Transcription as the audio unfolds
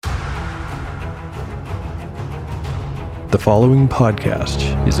The following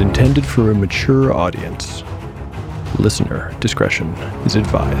podcast is intended for a mature audience. Listener discretion is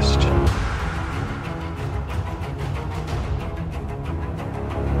advised.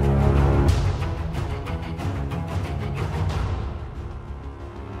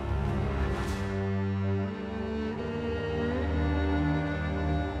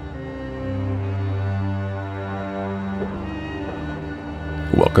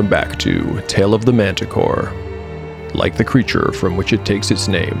 Welcome back to Tale of the Manticore. Like the creature from which it takes its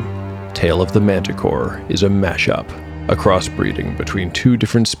name, Tale of the Manticore is a mashup, a crossbreeding between two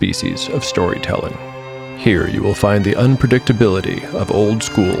different species of storytelling. Here you will find the unpredictability of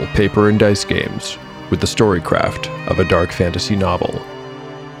old-school paper and dice games with the storycraft of a dark fantasy novel.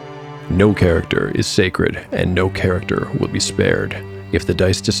 No character is sacred, and no character will be spared if the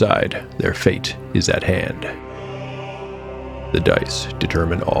dice decide their fate is at hand. The dice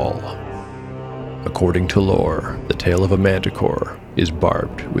determine all. According to lore, the tale of a manticore is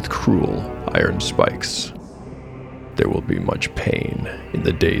barbed with cruel iron spikes. There will be much pain in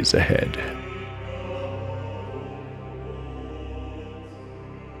the days ahead.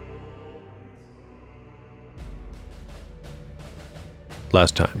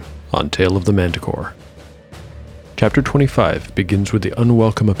 Last time on Tale of the Manticore. Chapter 25 begins with the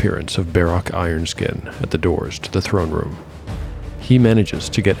unwelcome appearance of Barrock Ironskin at the doors to the throne room. He manages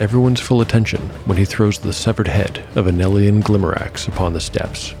to get everyone's full attention when he throws the severed head of Anelian Glimmerax upon the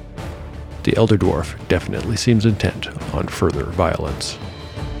steps. The Elder Dwarf definitely seems intent on further violence.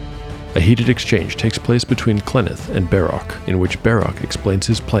 A heated exchange takes place between Clenneth and Barrock, in which Barrock explains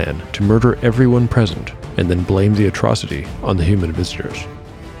his plan to murder everyone present and then blame the atrocity on the human visitors.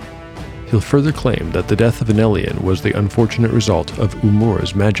 He'll further claim that the death of Anelian was the unfortunate result of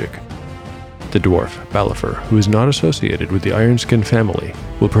Umura's magic. The dwarf, Balifer, who is not associated with the Ironskin family,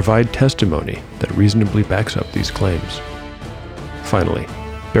 will provide testimony that reasonably backs up these claims. Finally,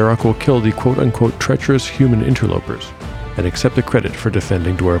 Barrock will kill the quote-unquote treacherous human interlopers and accept the credit for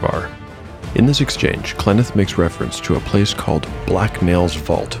defending Dwervar. In this exchange, Clenneth makes reference to a place called Black Nail's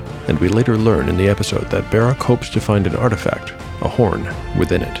Vault, and we later learn in the episode that Barrock hopes to find an artifact, a horn,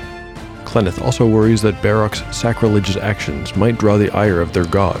 within it. Clenneth also worries that Barrock's sacrilegious actions might draw the ire of their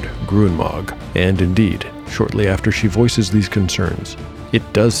god, Gruenmog, and indeed, shortly after she voices these concerns,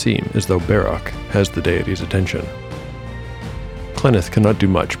 it does seem as though Barrock has the deity's attention. Clenneth cannot do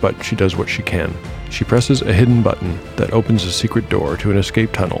much, but she does what she can. She presses a hidden button that opens a secret door to an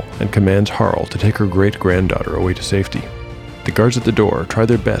escape tunnel and commands Harl to take her great-granddaughter away to safety. The guards at the door try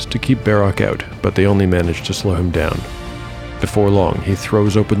their best to keep Barrock out, but they only manage to slow him down. Before long, he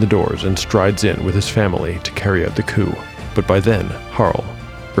throws open the doors and strides in with his family to carry out the coup, but by then, Harl,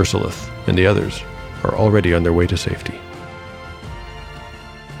 Ursulith, and the others are already on their way to safety.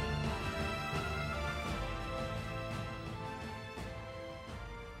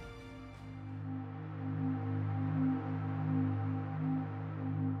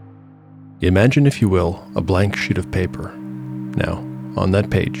 Imagine, if you will, a blank sheet of paper. Now, on that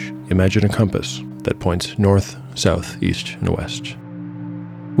page, imagine a compass that points north, south, east, and west.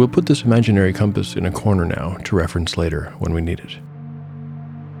 We'll put this imaginary compass in a corner now to reference later when we need it.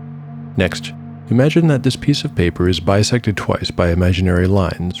 Next, imagine that this piece of paper is bisected twice by imaginary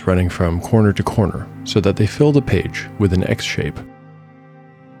lines running from corner to corner so that they fill the page with an X shape.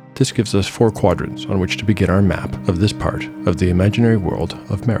 This gives us 4 quadrants on which to begin our map of this part of the imaginary world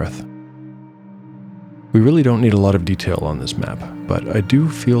of Marith. We really don't need a lot of detail on this map, but I do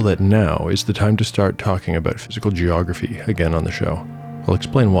feel that now is the time to start talking about physical geography again on the show. I'll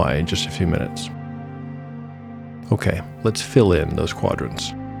explain why in just a few minutes. Okay, let's fill in those quadrants.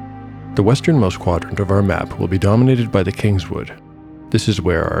 The westernmost quadrant of our map will be dominated by the Kingswood. This is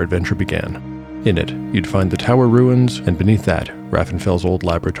where our adventure began. In it, you'd find the tower ruins, and beneath that, Raffenfell's old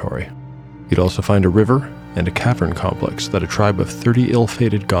laboratory. You'd also find a river and a cavern complex that a tribe of 30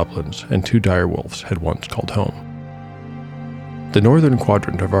 ill-fated goblins and 2 direwolves had once called home. The northern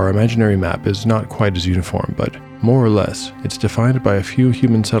quadrant of our imaginary map is not quite as uniform, but more or less, it's defined by a few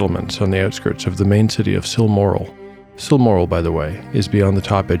human settlements on the outskirts of the main city of Silmoral. Silmoral, by the way, is beyond the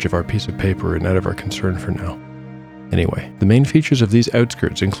top edge of our piece of paper and out of our concern for now. Anyway, the main features of these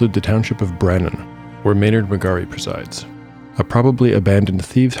outskirts include the township of Brannon, where Maynard Magari presides, a probably abandoned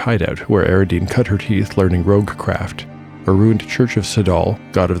thieves' hideout where Eridine cut her teeth learning roguecraft, a ruined church of Sadal,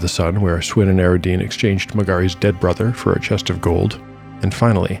 god of the sun, where Swin and Eridine exchanged Magari's dead brother for a chest of gold, and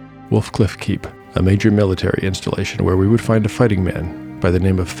finally, Wolfcliff Keep, a major military installation where we would find a fighting man by the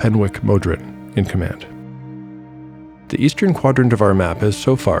name of Fenwick Modron in command. The eastern quadrant of our map has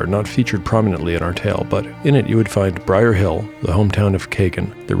so far not featured prominently in our tale, but in it you would find Briar Hill, the hometown of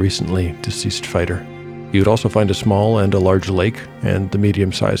Kagan, the recently deceased fighter, You would also find a small and a large lake, and the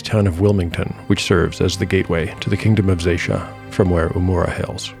medium-sized town of Wilmington, which serves as the gateway to the Kingdom of Zacia, from where Umura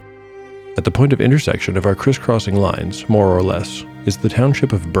hails. At the point of intersection of our crisscrossing lines, more or less, is the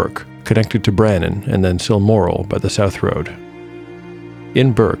township of Burke, connected to Brannan and then Silmoral by the South Road.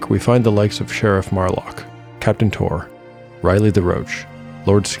 In Burke, we find the likes of Sheriff Marlock, Captain Tor, Riley the Roach,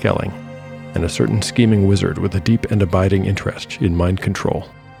 Lord Skelling, and a certain scheming wizard with a deep and abiding interest in mind control.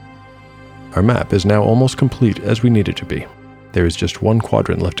 Our map is now almost complete as we need it to be. There is just one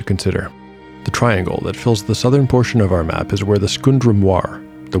quadrant left to consider. The triangle that fills the southern portion of our map is where the Skundra Muar,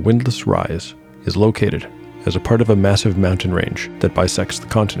 the Windless Rise, is located as a part of a massive mountain range that bisects the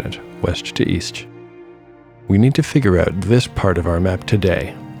continent, west to east. We need to figure out this part of our map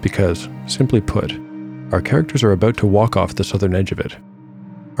today, because, simply put, our characters are about to walk off the southern edge of it.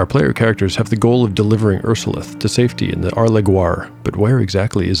 Our player characters have the goal of delivering Ursulith to safety in the Arleguar, but where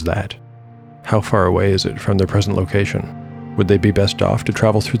exactly is that? How far away is it from their present location? Would they be best off to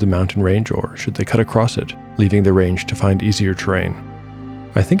travel through the mountain range, or should they cut across it, leaving the range to find easier terrain?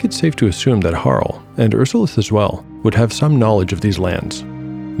 I think it's safe to assume that Harl, and Ursulith as well, would have some knowledge of these lands.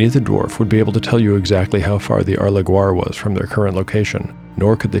 Neither dwarf would be able to tell you exactly how far the Arleguar was from their current location,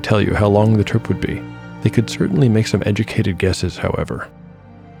 nor could they tell you how long the trip would be. They could certainly make some educated guesses, however.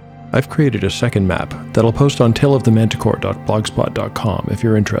 I've created a second map that'll post on taleofthemanticore.blogspot.com if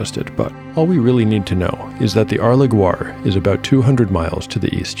you're interested, but all we really need to know is that the Arleguar is about 200 miles to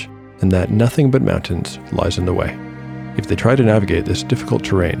the east, and that nothing but mountains lies in the way. If they try to navigate this difficult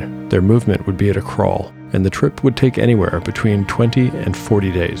terrain, their movement would be at a crawl, and the trip would take anywhere between 20 and 40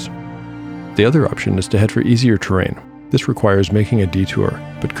 days. The other option is to head for easier terrain. This requires making a detour,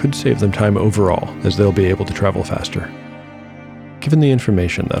 but could save them time overall, as they'll be able to travel faster. Given the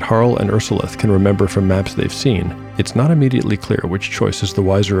information that Harl and Ursulith can remember from maps they've seen, it's not immediately clear which choice is the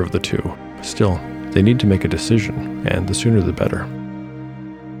wiser of the two. Still, they need to make a decision, and the sooner the better.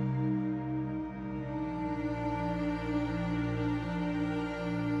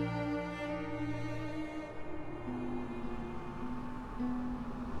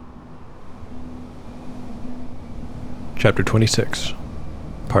 Chapter 26,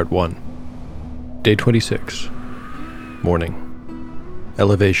 Part 1. Day 26. Morning.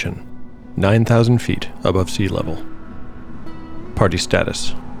 Elevation, 9,000 feet above sea level. Party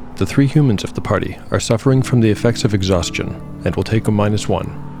status. The 3 humans of the party are suffering from the effects of exhaustion and will take a -1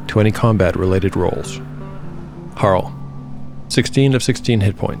 to any combat-related rolls. Harl, 16 of 16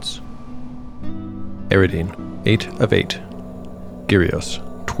 hit points. Eridine, 8 of 8. Gyrios,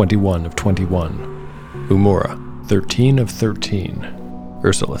 21 of 21. Umura, 13 of 13.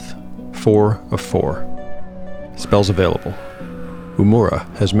 Ursulith, 4 of 4. Spells available. Umura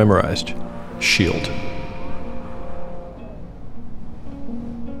has memorized Shield.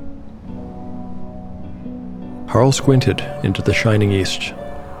 Harl squinted into the shining east.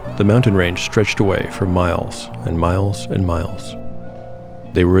 The mountain range stretched away for miles and miles and miles.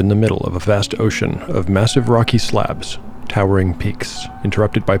 They were in the middle of a vast ocean of massive rocky slabs, towering peaks,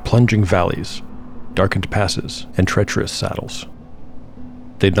 interrupted by plunging valleys, darkened passes, and treacherous saddles.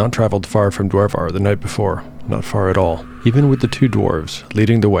 They'd not traveled far from Dwarvar the night before, not far at all. Even with the 2 dwarves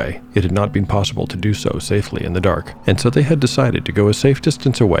leading the way, it had not been possible to do so safely in the dark, and so they had decided to go a safe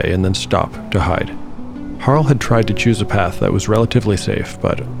distance away and then stop to hide. Harl had tried to choose a path that was relatively safe,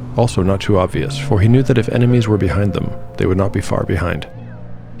 but also not too obvious, for he knew that if enemies were behind them, they would not be far behind.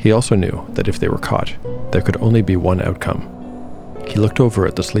 He also knew that if they were caught, there could only be one outcome. He looked over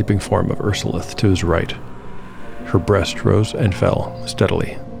at the sleeping form of Ursulith to his right. Her breast rose and fell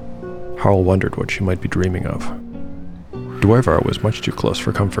steadily. Harl wondered what she might be dreaming of. Dwarvar was much too close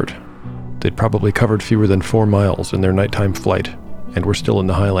for comfort. They'd probably covered fewer than 4 miles in their nighttime flight, and were still in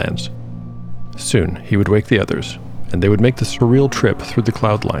the highlands. Soon he would wake the others, and they would make the surreal trip through the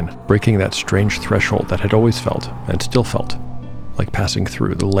cloud line, breaking that strange threshold that had always felt, and still felt, like passing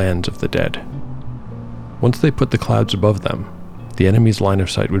through the lands of the dead. Once they put the clouds above them, the enemy's line of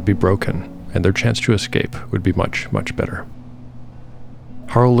sight would be broken, and their chance to escape would be much, much better.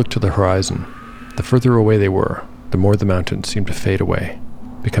 Harl looked to the horizon. The further away they were, the more the mountains seemed to fade away,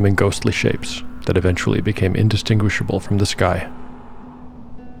 becoming ghostly shapes that eventually became indistinguishable from the sky.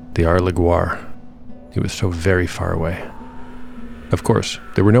 The Arleguar. It was so very far away. Of course,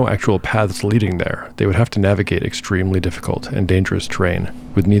 there were no actual paths leading there. They would have to navigate extremely difficult and dangerous terrain,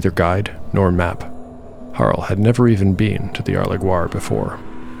 with neither guide nor map. Harl had never even been to the Arleguar before.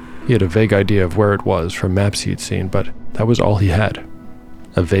 He had a vague idea of where it was from maps he'd seen, but that was all he had.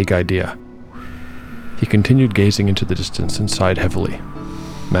 A vague idea. He continued gazing into the distance and sighed heavily.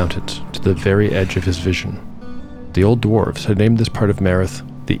 Mountains, to the very edge of his vision. The old dwarves had named this part of Marith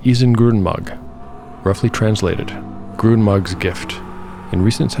the Isengrunmug. roughly translated, Grunmug's gift. In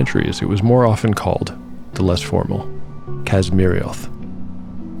recent centuries, it was more often called, the less formal, Casmirioth,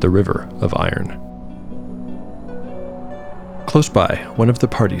 the River of Iron. Close by, one of the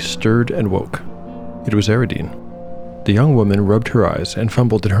party stirred and woke. It was Eridine. The young woman rubbed her eyes and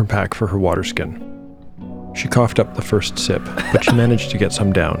fumbled in her pack for her water skin. She coughed up the first sip, but she managed to get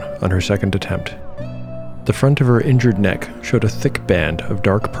some down on her second attempt. The front of her injured neck showed a thick band of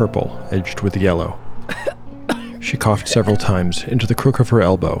dark purple edged with yellow. She coughed several times into the crook of her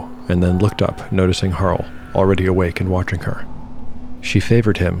elbow and then looked up, noticing Harl, already awake and watching her. She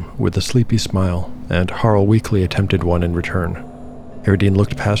favored him with a sleepy smile, and Harl weakly attempted one in return. Eridine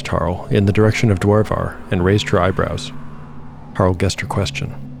looked past Harl in the direction of Dwarvar and raised her eyebrows. Harl guessed her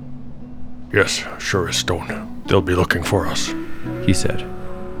question. Yes, sure as stone. They'll be looking for us, he said.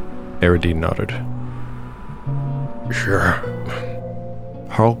 Eridine nodded. Sure.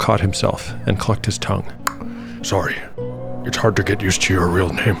 Harl caught himself and clucked his tongue. Sorry. It's hard to get used to your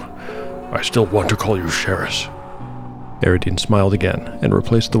real name. I still want to call you Sheris. Eridine smiled again and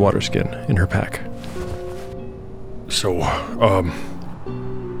replaced the water skin in her pack. So,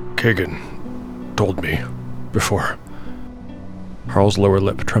 Kagan told me before. Harl's lower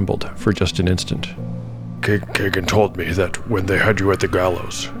lip trembled for just an instant. Kagan told me that when they had you at the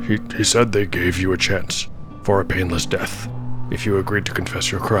gallows, he said they gave you a chance for a painless death if you agreed to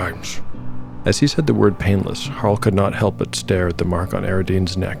confess your crimes. As he said the word painless, Harl could not help but stare at the mark on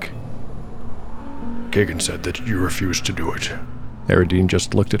Eridine's neck. Kagan said that you refused to do it. Eridine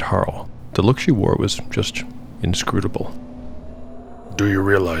just looked at Harl. The look she wore was just inscrutable. Do you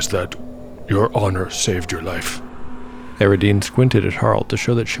realize that your honor saved your life? Eridine squinted at Harl to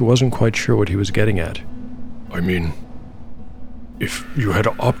show that she wasn't quite sure what he was getting at. I mean, if you had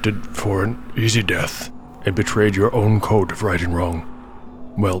opted for an easy death and betrayed your own code of right and wrong,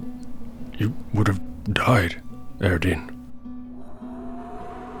 well, you would have died, Eridine.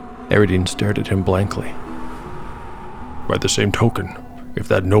 Eridine stared at him blankly. By the same token, if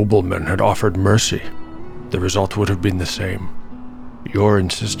that nobleman had offered mercy, the result would have been the same. Your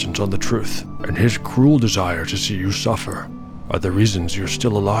insistence on the truth and his cruel desire to see you suffer are the reasons you're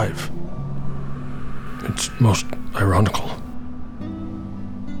still alive. It's most ironical.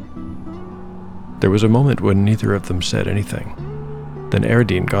 There was a moment when neither of them said anything. Then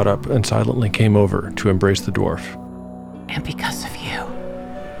Eridine got up and silently came over to embrace the dwarf. And because of you,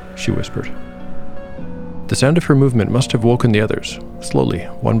 she whispered. The sound of her movement must have woken the others. Slowly,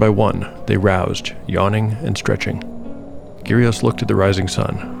 one by one, they roused, yawning and stretching. Gyrios looked at the rising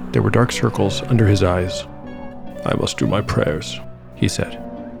sun. There were dark circles under his eyes. I must do my prayers, he said.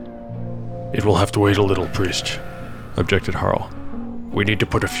 It will have to wait a little, priest, objected Harl. We need to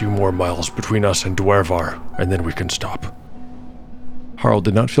put a few more miles between us and Dwarvar, and then we can stop. Harl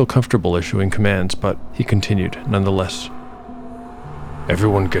did not feel comfortable issuing commands, but he continued nonetheless.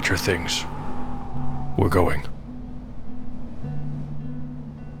 Everyone get your things. We're going.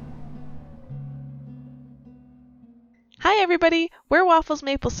 Hi everybody, we're Waffles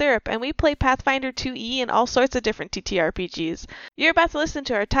Maple Syrup, and we play Pathfinder 2E and all sorts of different TTRPGs. You're about to listen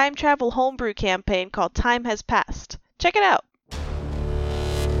to our time travel homebrew campaign called Time Has Passed. Check it out!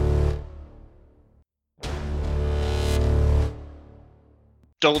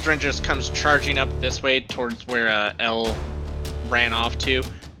 Doldrin just comes charging up this way towards where Elle ran off to,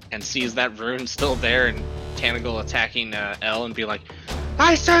 and sees that rune still there, and Tanagal attacking Elle and be like,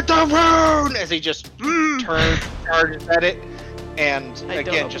 I said the rune! As he just turns, charges at it, and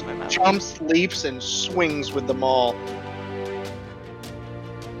again just jumps, leaps, and swings with them all.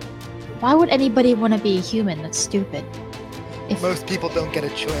 Why would anybody want to be a human? That's stupid. Most people don't get a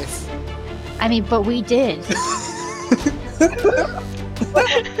choice. I mean, but we did.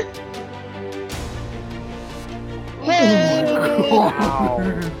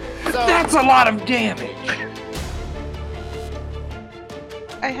 wow. That's a lot of damage.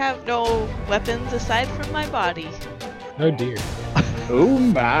 I have no weapons aside from my body. Oh dear. Oh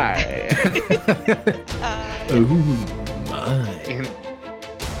my. Oh my.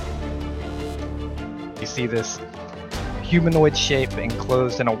 You see this humanoid shape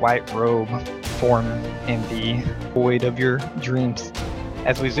enclosed in a white robe form in the void of your dreams.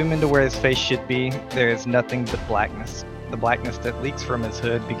 As we zoom into where his face should be, there is nothing but blackness. The blackness that leaks from his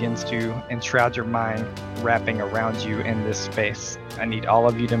hood begins to enshroud your mind, wrapping around you in this space. I need all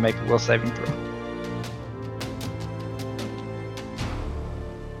of you to make a will saving throw.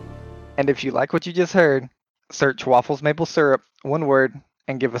 And if you like what you just heard, search Waffles Maple Syrup, one word,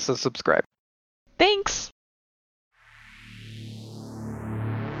 and give us a subscribe. Thanks!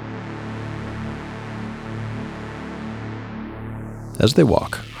 As they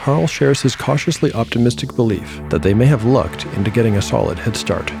walk, Harl shares his cautiously optimistic belief that they may have lucked into getting a solid head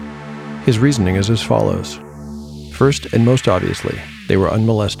start. His reasoning is as follows. First, and most obviously, they were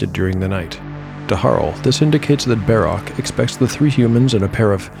unmolested during the night. To Harl, this indicates that Barok expects the 3 humans and a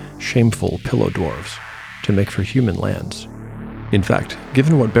pair of shameful pillow dwarves to make for human lands. In fact,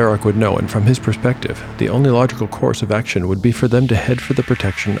 given what Barok would know and from his perspective, the only logical course of action would be for them to head for the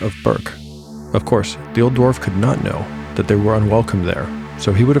protection of Burke. Of course, the old dwarf could not know that they were unwelcome there,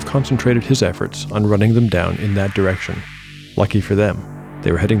 so he would have concentrated his efforts on running them down in that direction. Lucky for them,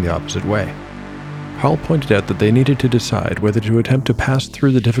 they were heading the opposite way. Harl pointed out that they needed to decide whether to attempt to pass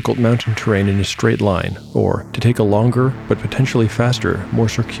through the difficult mountain terrain in a straight line, or to take a longer, but potentially faster, more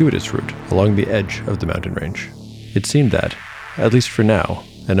circuitous route along the edge of the mountain range. It seemed that, at least for now,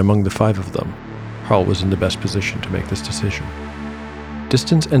 and among the 5 of them, Harl was in the best position to make this decision.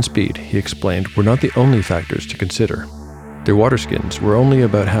 Distance and speed, he explained, were not the only factors to consider. Their water skins were only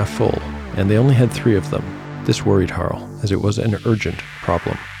about half full, and they only had 3 of them. This worried Harl, as it was an urgent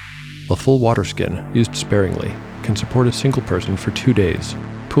problem. A full water skin, used sparingly, can support a single person for 2 days.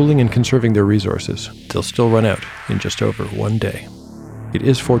 Pooling and conserving their resources, they'll still run out in just over 1 day. It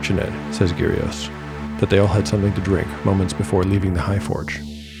is fortunate, says Gyrios, that they all had something to drink moments before leaving the High Forge.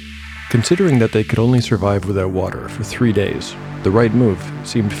 Considering that they could only survive without water for 3 days, the right move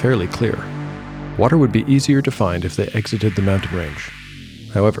seemed fairly clear. Water would be easier to find if they exited the mountain range.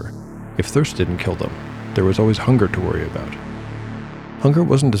 However, if thirst didn't kill them, there was always hunger to worry about. Hunger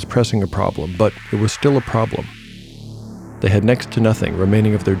wasn't as pressing a problem, but it was still a problem. They had next to nothing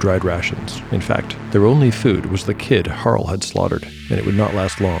remaining of their dried rations. In fact, their only food was the kid Harl had slaughtered, and it would not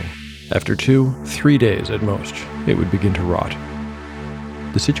last long. After 2-3 days at most, it would begin to rot.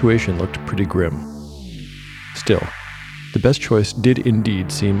 The situation looked pretty grim. Still, the best choice did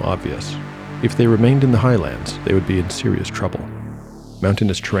indeed seem obvious. If they remained in the highlands, they would be in serious trouble.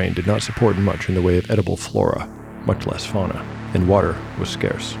 Mountainous terrain did not support much in the way of edible flora, much less fauna, and water was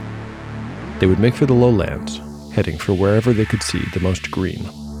scarce. They would make for the lowlands, heading for wherever they could see the most green.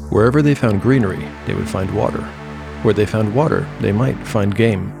 Wherever they found greenery, they would find water. Where they found water, they might find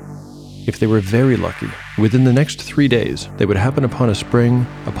game. If they were very lucky, within the next 3 days, they would happen upon a spring,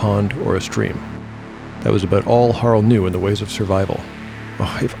 a pond, or a stream. That was about all Harl knew in the ways of survival.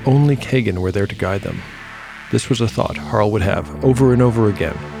 Oh, if only Kagan were there to guide them. This was a thought Harl would have over and over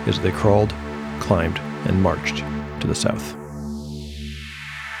again as they crawled, climbed, and marched to the south.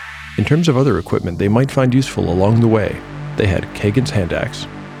 In terms of other equipment they might find useful along the way, they had Kagan's hand axe,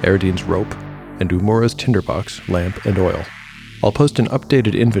 Eredine's rope, and Umura's tinderbox, lamp, and oil. I'll post an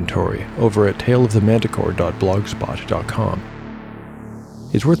updated inventory over at taleofthemanticore.blogspot.com.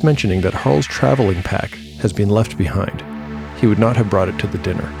 It's worth mentioning that Harl's traveling pack has been left behind. He would not have brought it to the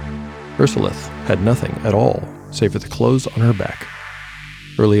dinner. Ursulith had nothing at all, save for the clothes on her back.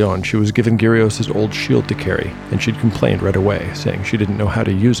 Early on, she was given Gyrios' old shield to carry, and she'd complained right away, saying she didn't know how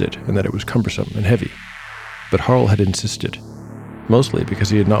to use it and that it was cumbersome and heavy. But Harl had insisted, mostly because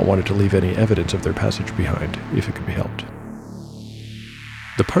he had not wanted to leave any evidence of their passage behind, if it could be helped.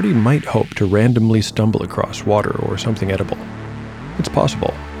 The party might hope to randomly stumble across water or something edible. It's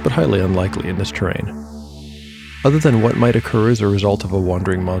possible, but highly unlikely in this terrain. Other than what might occur as a result of a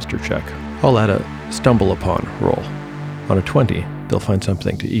wandering monster check, I'll add a stumble upon roll. On a 20, they'll find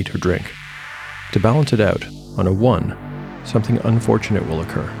something to eat or drink. To balance it out, on a 1, something unfortunate will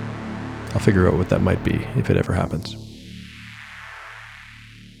occur. I'll figure out what that might be if it ever happens.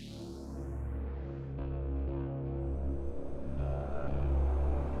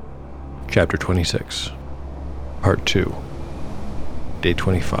 Chapter 26, Part 2, Day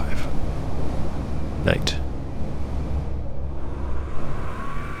 25, Night.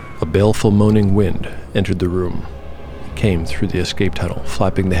 A baleful moaning wind entered the room. It came through the escape tunnel,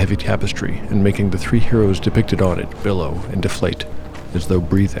 flapping the heavy tapestry and making the 3 heroes depicted on it billow and deflate, as though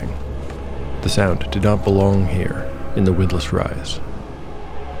breathing. The sound did not belong here, in the windless rise.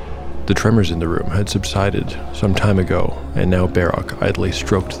 The tremors in the room had subsided some time ago, and now Barok idly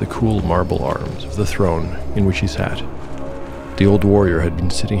stroked the cool marble arms of the throne in which he sat. The old warrior had been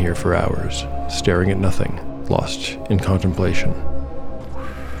sitting here for hours, staring at nothing, lost in contemplation.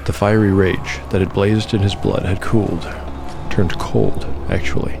 The fiery rage that had blazed in his blood had cooled, turned cold,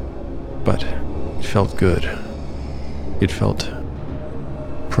 actually. But it felt good. It felt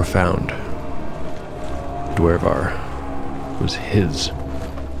profound. Dwervar was his.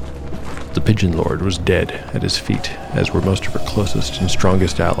 The Pigeon Lord was dead at his feet, as were most of her closest and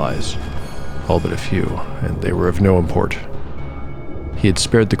strongest allies, all but a few, and they were of no import. He had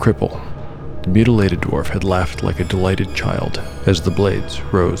spared the cripple. The mutilated dwarf had laughed like a delighted child as the blades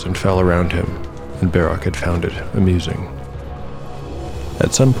rose and fell around him, and Barok had found it amusing.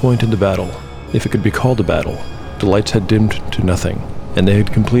 At some point in the battle, if it could be called a battle, the lights had dimmed to nothing, and they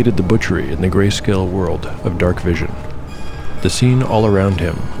had completed the butchery in the grayscale world of dark vision. The scene all around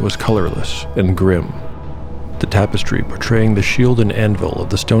him was colorless and grim. The tapestry portraying the shield and anvil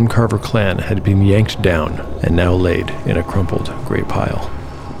of the Stonecarver clan had been yanked down and now laid in a crumpled gray pile.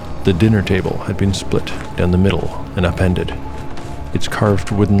 The dinner table had been split down the middle and upended, its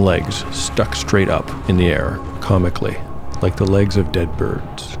carved wooden legs stuck straight up in the air, comically, like the legs of dead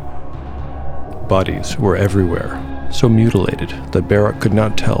birds. Bodies were everywhere, so mutilated that Barak could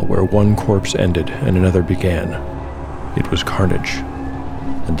not tell where one corpse ended and another began. It was carnage,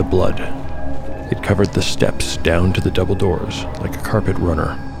 and the blood. It covered the steps down to the double doors like a carpet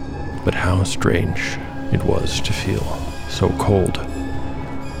runner. But how strange it was to feel so cold.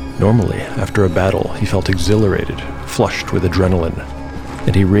 Normally, after a battle, he felt exhilarated, flushed with adrenaline,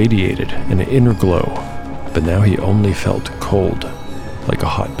 and he radiated an inner glow. But now he only felt cold, like a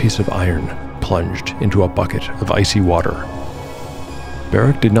hot piece of iron plunged into a bucket of icy water.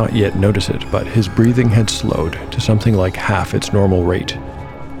 Barak did not yet notice it, but his breathing had slowed to something like half its normal rate.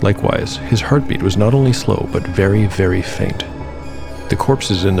 Likewise, his heartbeat was not only slow, but very, very faint. The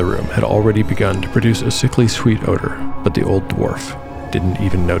corpses in the room had already begun to produce a sickly sweet odor, but the old dwarf didn't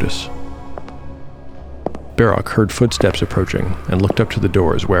even notice. Barak heard footsteps approaching and looked up to the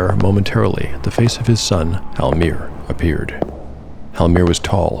doors where, momentarily, the face of his son, Halmir, appeared. Halmir was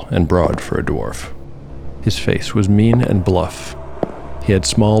tall and broad for a dwarf. His face was mean and bluff. He had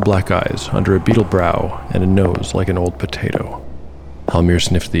small black eyes under a beetle brow and a nose like an old potato. Halmir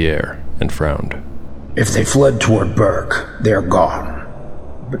sniffed the air and frowned. If they fled toward Berk, they are gone.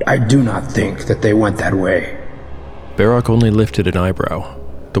 But I do not think that they went that way. Barak only lifted an eyebrow,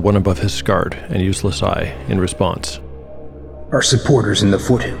 the one above his scarred and useless eye, in response. Our supporters in the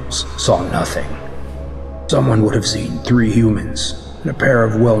foothills saw nothing. Someone would have seen 3 humans and a pair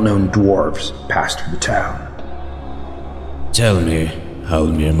of well-known dwarves pass through the town. Tell me,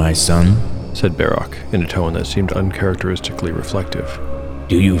 Halmir, my son, said Barak in a tone that seemed uncharacteristically reflective.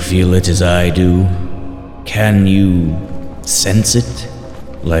 Do you feel it as I do? Can you sense it?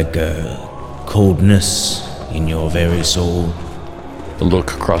 Like a coldness in your very soul? The look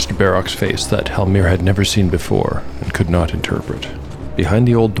crossed Barak's face that Halmir had never seen before and could not interpret. Behind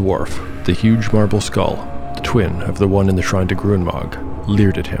the old dwarf, the huge marble skull, the twin of the one in the shrine to Grunmog,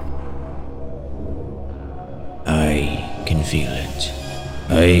 leered at him. I can feel it.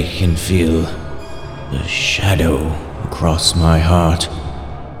 I can feel the shadow across my heart.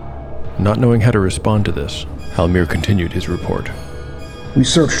 Not knowing how to respond to this, Halmir continued his report. We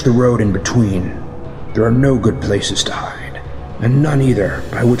searched the road in between. There are no good places to hide, and none either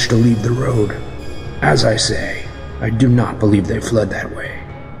by which to leave the road. As I say, I do not believe they fled that way.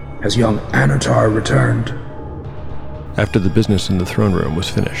 Has young Anatar returned? After the business in the throne room was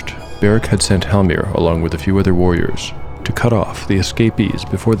finished, Barak had sent Halmir, along with a few other warriors, to cut off the escapees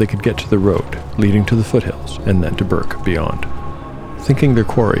before they could get to the road leading to the foothills and then to Berk beyond. Thinking their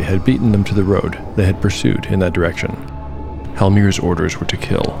quarry had beaten them to the road, they had pursued in that direction. Halmir's orders were to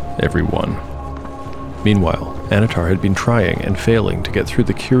kill every one. Meanwhile, Anatar had been trying and failing to get through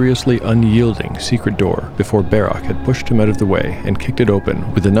the curiously unyielding secret door before Barak had pushed him out of the way and kicked it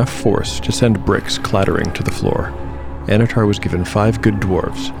open with enough force to send bricks clattering to the floor. Anatar was given 5 good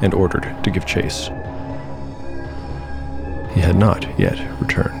dwarves and ordered to give chase. He had not yet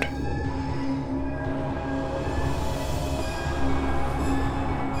returned.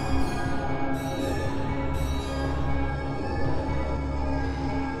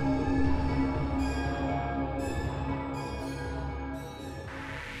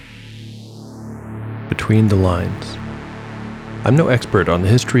 Between the lines. I'm no expert on the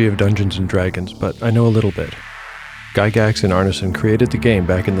history of Dungeons & Dragons, but I know a little bit. Gygax and Arneson created the game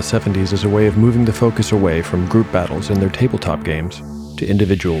back in the 70s as a way of moving the focus away from group battles in their tabletop games to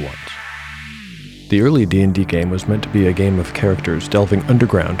individual ones. The early D&D game was meant to be a game of characters delving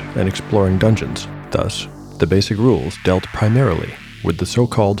underground and exploring dungeons. Thus, the basic rules dealt primarily with the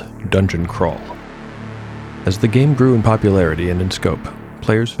so-called dungeon crawl. As the game grew in popularity and in scope,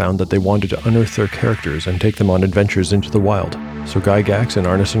 players found that they wanted to unearth their characters and take them on adventures into the wild. So Gygax and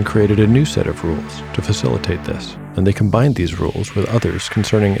Arneson created a new set of rules to facilitate this, and they combined these rules with others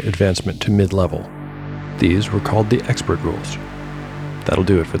concerning advancement to mid-level. These were called the expert rules. That'll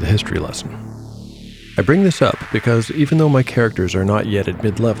do it for the history lesson. I bring this up because even though my characters are not yet at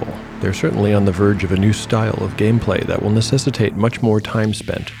mid-level, they're certainly on the verge of a new style of gameplay that will necessitate much more time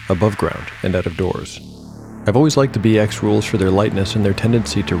spent above ground and out of doors. I've always liked the BX rules for their lightness and their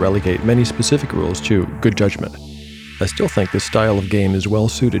tendency to relegate many specific rules to good judgment. I still think this style of game is well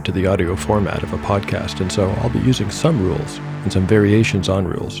suited to the audio format of a podcast, and so I'll be using some rules and some variations on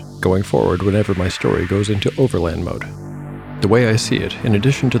rules going forward whenever my story goes into overland mode. The way I see it, in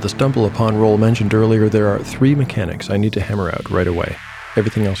addition to the stumble upon roll mentioned earlier, there are 3 mechanics I need to hammer out right away.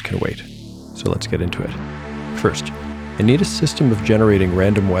 Everything else can wait. So let's get into it. First, I need a system of generating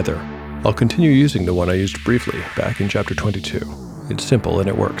random weather. I'll continue using the one I used briefly back in Chapter 22. It's simple and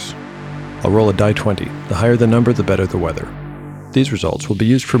it works. I'll roll a die 20. The higher the number, the better the weather. These results will be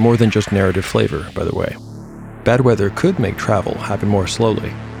used for more than just narrative flavor, by the way. Bad weather could make travel happen more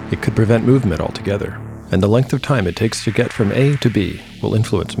slowly. It could prevent movement altogether, and the length of time it takes to get from A to B will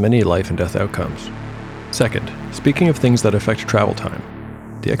influence many life and death outcomes. Second, speaking of things that affect travel time,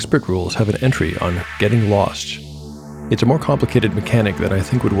 the expert rules have an entry on getting lost. It's a more complicated mechanic that I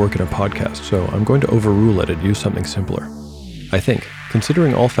think would work in a podcast, so I'm going to overrule it and use something simpler. I think,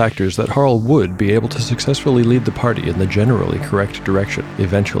 considering all factors, that Harl would be able to successfully lead the party in the generally correct direction,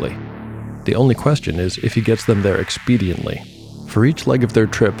 eventually. The only question is if he gets them there expediently. For each leg of their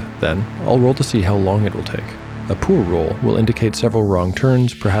trip, then, I'll roll to see how long it will take. A poor roll will indicate several wrong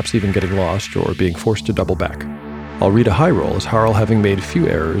turns, perhaps even getting lost or being forced to double back. I'll read a high roll as Harl having made few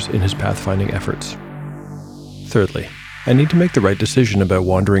errors in his pathfinding efforts. Thirdly, I need to make the right decision about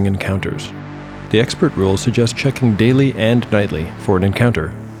wandering encounters. The expert rules suggest checking daily and nightly for an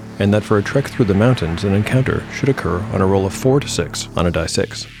encounter, and that for a trek through the mountains, an encounter should occur on a roll of 4 to 6 on a die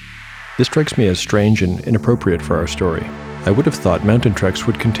 6. This strikes me as strange and inappropriate for our story. I would have thought mountain treks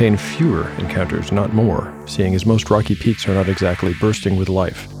would contain fewer encounters, not more, seeing as most rocky peaks are not exactly bursting with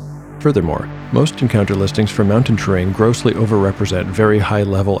life. Furthermore, most encounter listings for mountain terrain grossly overrepresent very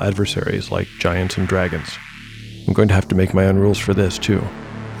high-level adversaries like giants and dragons. I'm going to have to make my own rules for this, too.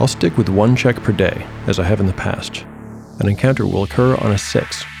 I'll stick with 1 check per day, as I have in the past. An encounter will occur on a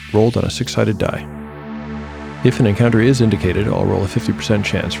 6, rolled on a 6-sided die. If an encounter is indicated, I'll roll a 50%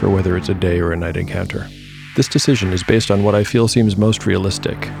 chance for whether it's a day or a night encounter. This decision is based on what I feel seems most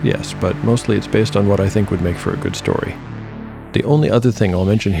realistic, yes, but mostly it's based on what I think would make for a good story. The only other thing I'll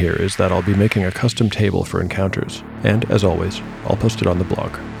mention here is that I'll be making a custom table for encounters, and, as always, I'll post it on the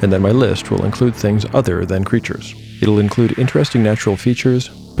blog. And then my list will include things other than creatures. It'll include interesting natural features,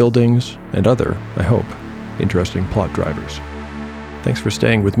 buildings, and other, I hope, interesting plot drivers. Thanks for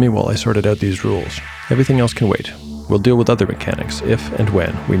staying with me while I sorted out these rules. Everything else can wait. We'll deal with other mechanics if and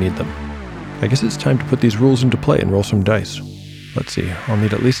when we need them. I guess it's time to put these rules into play and roll some dice. Let's see, I'll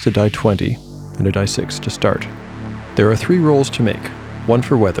need at least a die 20 and a die 6 to start. There are 3 rolls to make, 1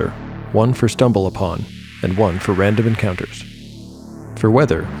 for weather, 1 for stumble upon, and 1 for random encounters. For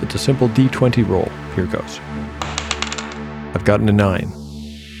weather, it's a simple d20 roll. Here goes. I've gotten a 9.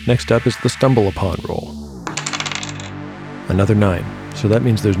 Next up is the stumble upon roll. Another 9, so that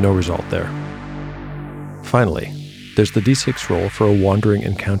means there's no result there. Finally, there's the d6 roll for a wandering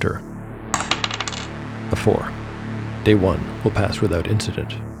encounter. A 4. Day 1 will pass without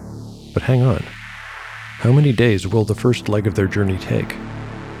incident. But hang on. How many days will the first leg of their journey take?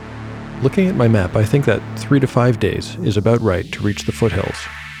 Looking at my map, I think that 3 to 5 days is about right to reach the foothills.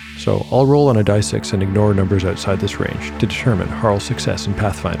 So I'll roll on a die 6 and ignore numbers outside this range to determine Harl's success in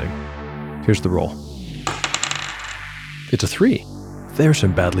pathfinding. Here's the roll. It's a 3. There's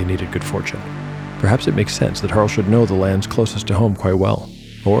some badly needed good fortune. Perhaps it makes sense that Harl should know the lands closest to home quite well.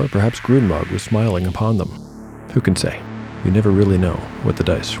 Or perhaps Grunmog was smiling upon them. Who can say? You never really know what the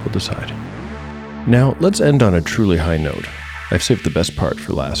dice will decide. Now, let's end on a truly high note. I've saved the best part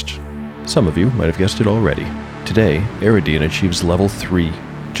for last. Some of you might have guessed it already. Today, Eridine achieves level 3.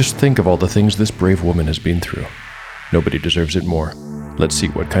 Just think of all the things this brave woman has been through. Nobody deserves it more. Let's see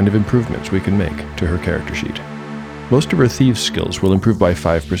what kind of improvements we can make to her character sheet. Most of her thieves' skills will improve by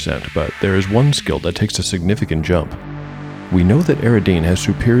 5%, but there is one skill that takes a significant jump. We know that Eridine has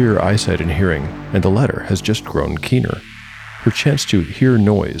superior eyesight and hearing, and the latter has just grown keener. Her chance to hear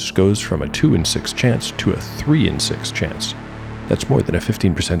noise goes from a 2 in 6 chance to a 3 in 6 chance. That's more than a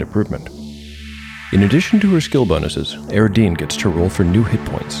 15% improvement. In addition to her skill bonuses, Eridine gets to roll for new hit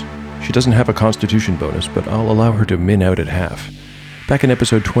points. She doesn't have a constitution bonus, but I'll allow her to min out at half. Back in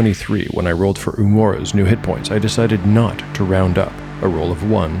episode 23, when I rolled for Umora's new hit points, I decided not to round up a roll of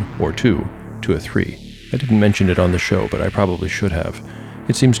 1 or 2 to a 3. I didn't mention it on the show, but I probably should have.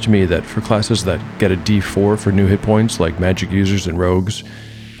 It seems to me that for classes that get a D4 for new hit points, like magic users and rogues,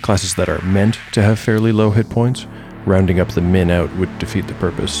 classes that are meant to have fairly low hit points, rounding up the min out would defeat the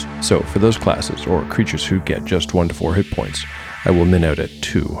purpose. So for those classes, or creatures who get just 1 to 4 hit points, I will min out at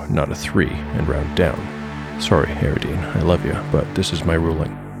 2, not a 3, and round down. Sorry, Eridine, I love you, but this is my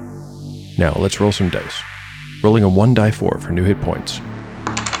ruling. Now let's roll some dice. Rolling a 1 die 4 for new hit points.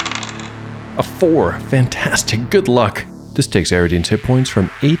 A 4. Fantastic. Good luck. This takes Airdine's hit points from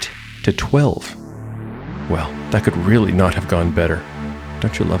 8 to 12. Well, that could really not have gone better.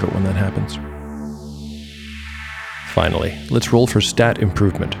 Don't you love it when that happens? Finally, let's roll for stat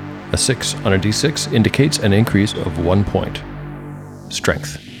improvement. A 6 on a d6 indicates an increase of 1 point.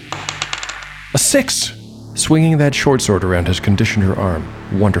 Strength. A 6! Swinging that short sword around has conditioned her arm.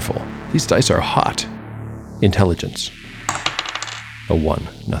 Wonderful. These dice are hot. Intelligence. A 1.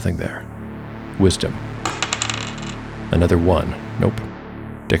 Nothing there. Wisdom. Another 1. Nope.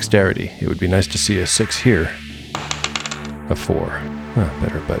 Dexterity. It would be nice to see a 6 here. A 4.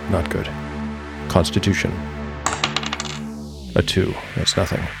 Better, but not good. Constitution. A 2. That's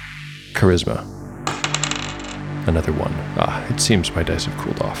nothing. Charisma. Another 1. It seems my dice have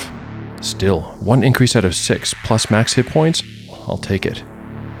cooled off. Still, 1 increase out of 6 plus max hit points? I'll take it.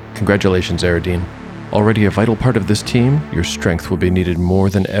 Congratulations, Aradine. Already a vital part of this team, your strength will be needed more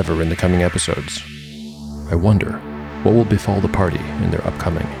than ever in the coming episodes. I wonder, what will befall the party in their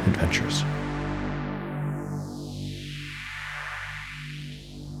upcoming adventures?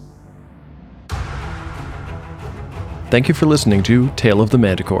 Thank you for listening to Tale of the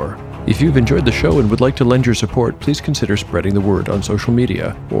Manticore. If you've enjoyed the show and would like to lend your support, please consider spreading the word on social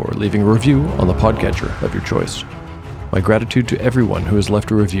media or leaving a review on the podcatcher of your choice. My gratitude to everyone who has left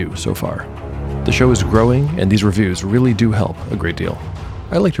a review so far. The show is growing, and these reviews really do help a great deal.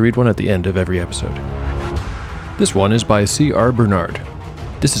 I like to read one at the end of every episode. This one is by C.R. Bernard.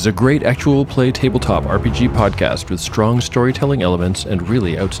 This is a great actual play tabletop RPG podcast with strong storytelling elements and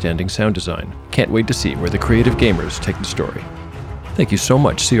really outstanding sound design. Can't wait to see where the creative gamers take the story. Thank you so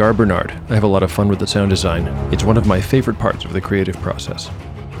much, C.R. Bernard. I have a lot of fun with the sound design. It's one of my favorite parts of the creative process.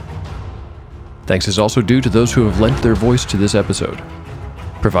 Thanks is also due to those who have lent their voice to this episode.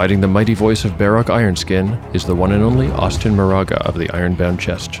 Providing the mighty voice of Barrock Ironskin is the one and only Austin Moraga of the Ironbound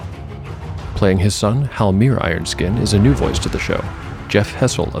Chest. Playing his son, Halmir Ironskin, is a new voice to the show, Jeff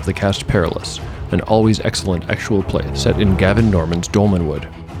Hessel of the cast Perilous, an always excellent actual play set in Gavin Norman's Dolmenwood.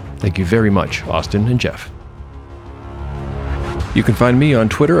 Thank you very much, Austin and Jeff. You can find me on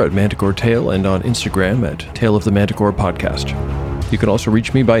Twitter at Manticore Tale and on Instagram at Tale of the Manticore Podcast. You can also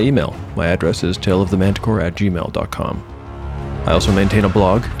reach me by email. My address is taleofthemanticore@gmail.com. I also maintain a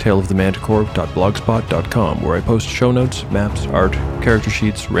blog, taleofthemanticore.blogspot.com, where I post show notes, maps, art, character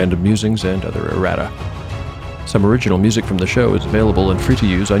sheets, random musings, and other errata. Some original music from the show is available and free to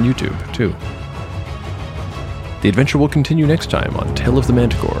use on YouTube, too. The adventure will continue next time on Tale of the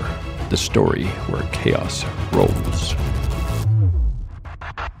Manticore, the story where chaos rolls.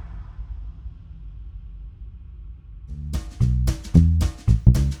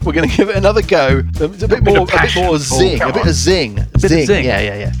 We're going to give it another go. A bit more zing. A bit of zing. Zing.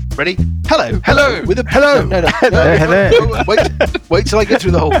 Yeah. Ready? Hello. With a hello. No. Hello. Wait till I get through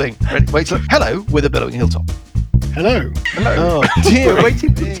the whole thing. Ready? Wait till hello with a billowing hilltop. Hello. Oh dear,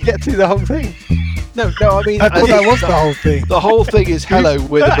 waiting to get through the whole thing. No, I mean... I thought that was the whole thing. The whole thing is hello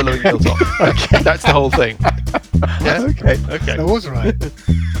with a billowing hilltop. Okay, that's the whole thing. Yeah? Okay. That was right.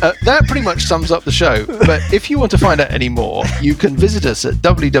 That pretty much sums up the show, but if you want to find out any more, you can visit us at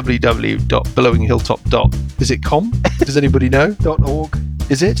www.billowinghilltop. Is it com? Does anybody know? .org.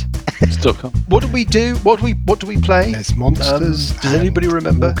 Is it? It's .com. What do we do? What do we play? There's monsters. Does anybody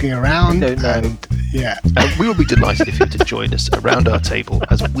remember? Walking around. And yeah. We will be delighted if you were to join us around our table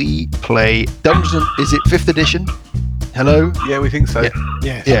as we play Dungeons. Is it 5th edition? Hello? Yeah, we think so.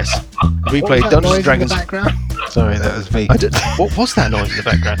 Yeah. Yes. We play Dungeons and Dragons. Sorry, that was me. What was that noise in the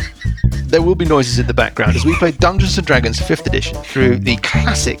background? There will be noises in the background as we play Dungeons and Dragons 5th edition through the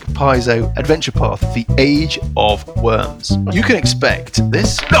classic Paizo adventure path, The Age of Worms. You can expect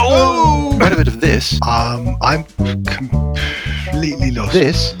this. Quite a bit of this. I'm completely lost.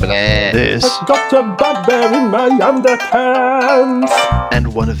 This. This. Got a bugbear in my underpants.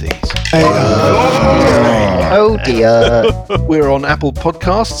 And one of these. Oh dear. We're on Apple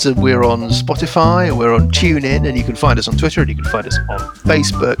Podcasts and we're on Spotify and we're on TuneIn, and you can find us on Twitter and you can find us on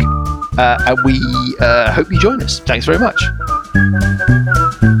Facebook. And we hope you join us. Thanks very much.